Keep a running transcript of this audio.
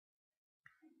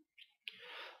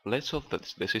Let's solve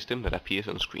the system that appears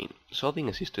on screen. Solving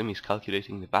a system is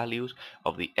calculating the values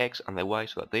of the x and the y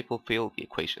so that they fulfill the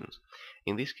equations.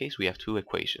 In this case, we have two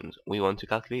equations. We want to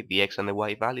calculate the x and the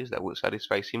y values that will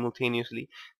satisfy simultaneously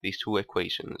these two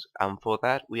equations, and for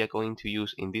that we are going to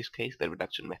use, in this case, the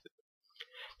reduction method.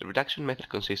 The reduction method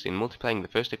consists in multiplying the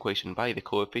first equation by the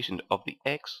coefficient of the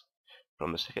x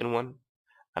from the second one,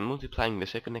 and multiplying the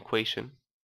second equation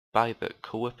by the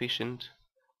coefficient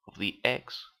of the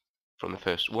x from the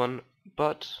first one,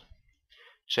 but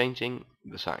changing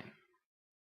the sign.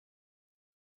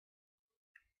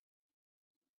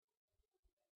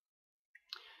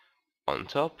 On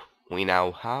top, we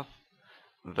now have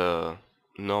the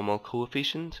normal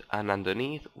coefficient, and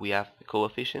underneath we have the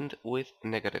coefficient with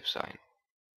negative sign.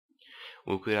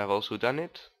 We could have also done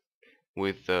it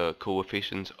with the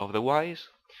coefficients of the y's.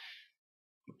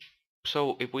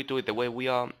 So if we do it the way we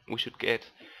are, we should get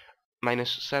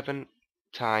minus 7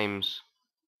 times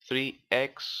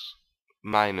 3x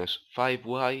minus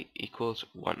 5y equals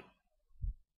 1,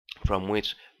 from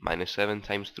which minus 7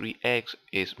 times 3x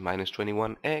is minus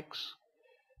 21x.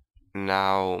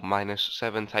 Now minus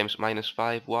 7 times minus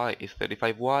 5y is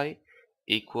 35y,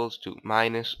 equals to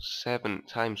minus 7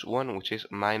 times 1, which is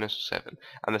minus 7.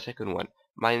 And the second one,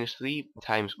 minus 3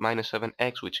 times minus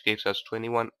 7x, which gives us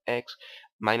 21x,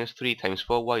 minus 3 times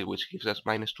 4y, which gives us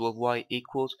minus 12y,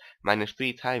 equals minus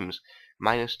 3 times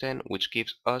minus 10, which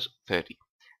gives us 30.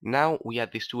 Now we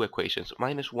add these two equations.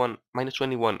 Minus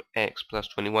 21x plus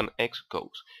 21x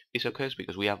goes. This occurs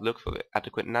because we have looked for the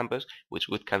adequate numbers which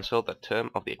would cancel that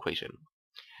term of the equation.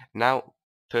 Now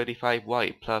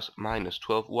 35y plus minus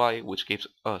 12y, which gives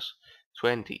us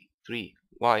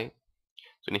 23y.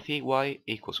 23y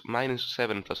equals minus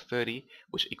 7 plus 30,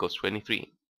 which equals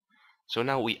 23. So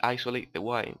now we isolate the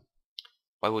y.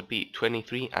 Y would be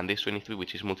 23, and this 23,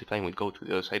 which is multiplying, will go to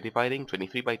the other side, dividing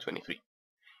 23 by 23.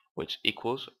 Which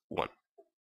equals 1.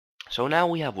 So now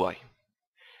we have y.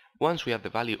 Once we have the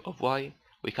value of y,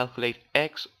 we calculate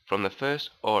x from the first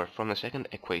or from the second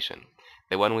equation.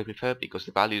 The one we prefer because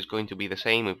the value is going to be the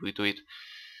same if we do it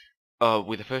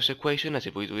with the first equation as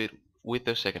if we do it with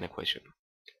the second equation.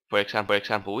 For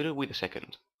example, we do it with the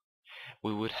second.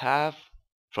 We would have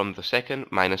from the second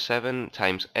minus 7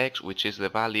 times x, which is the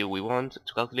value we want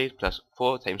to calculate, plus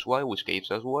 4 times y, which gives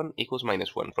us 1, equals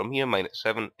minus 1. From here, minus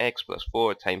 7x plus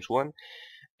 4 times 1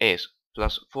 is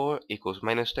plus 4 equals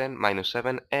minus 10, minus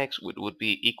 7x would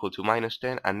be equal to minus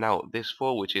 10, and now this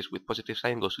 4, which is with positive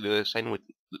sign, goes to the other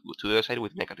side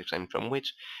with negative sign, from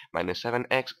which minus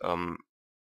 7x,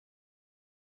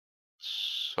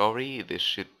 sorry, this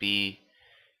should be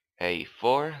a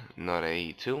 4, not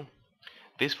a 2.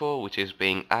 This 4, which is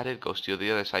being added, goes to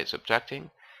the other side subtracting.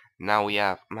 Now we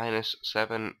have minus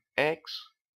 7x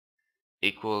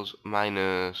equals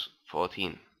minus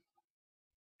 14.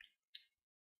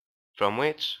 From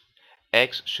which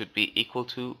x should be equal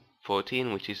to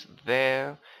 14, which is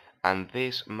there, and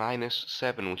this minus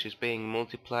 7, which is being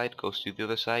multiplied, goes to the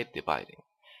other side dividing.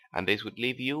 And this would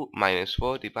leave you minus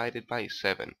 4 divided by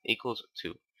 7 equals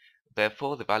 2.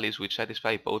 Therefore, the values which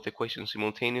satisfy both equations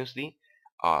simultaneously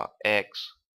are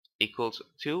x equals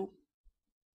 2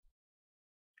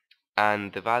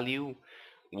 and the value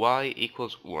y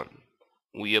equals 1.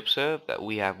 We observe that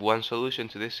we have one solution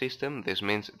to this system. This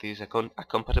means this is a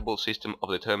compatible system of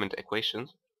determined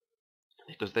equations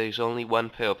because there is only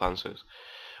one pair of answers,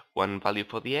 one value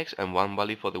for the x and one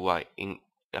value for the y, in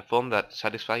a form that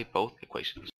satisfies both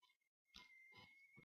equations.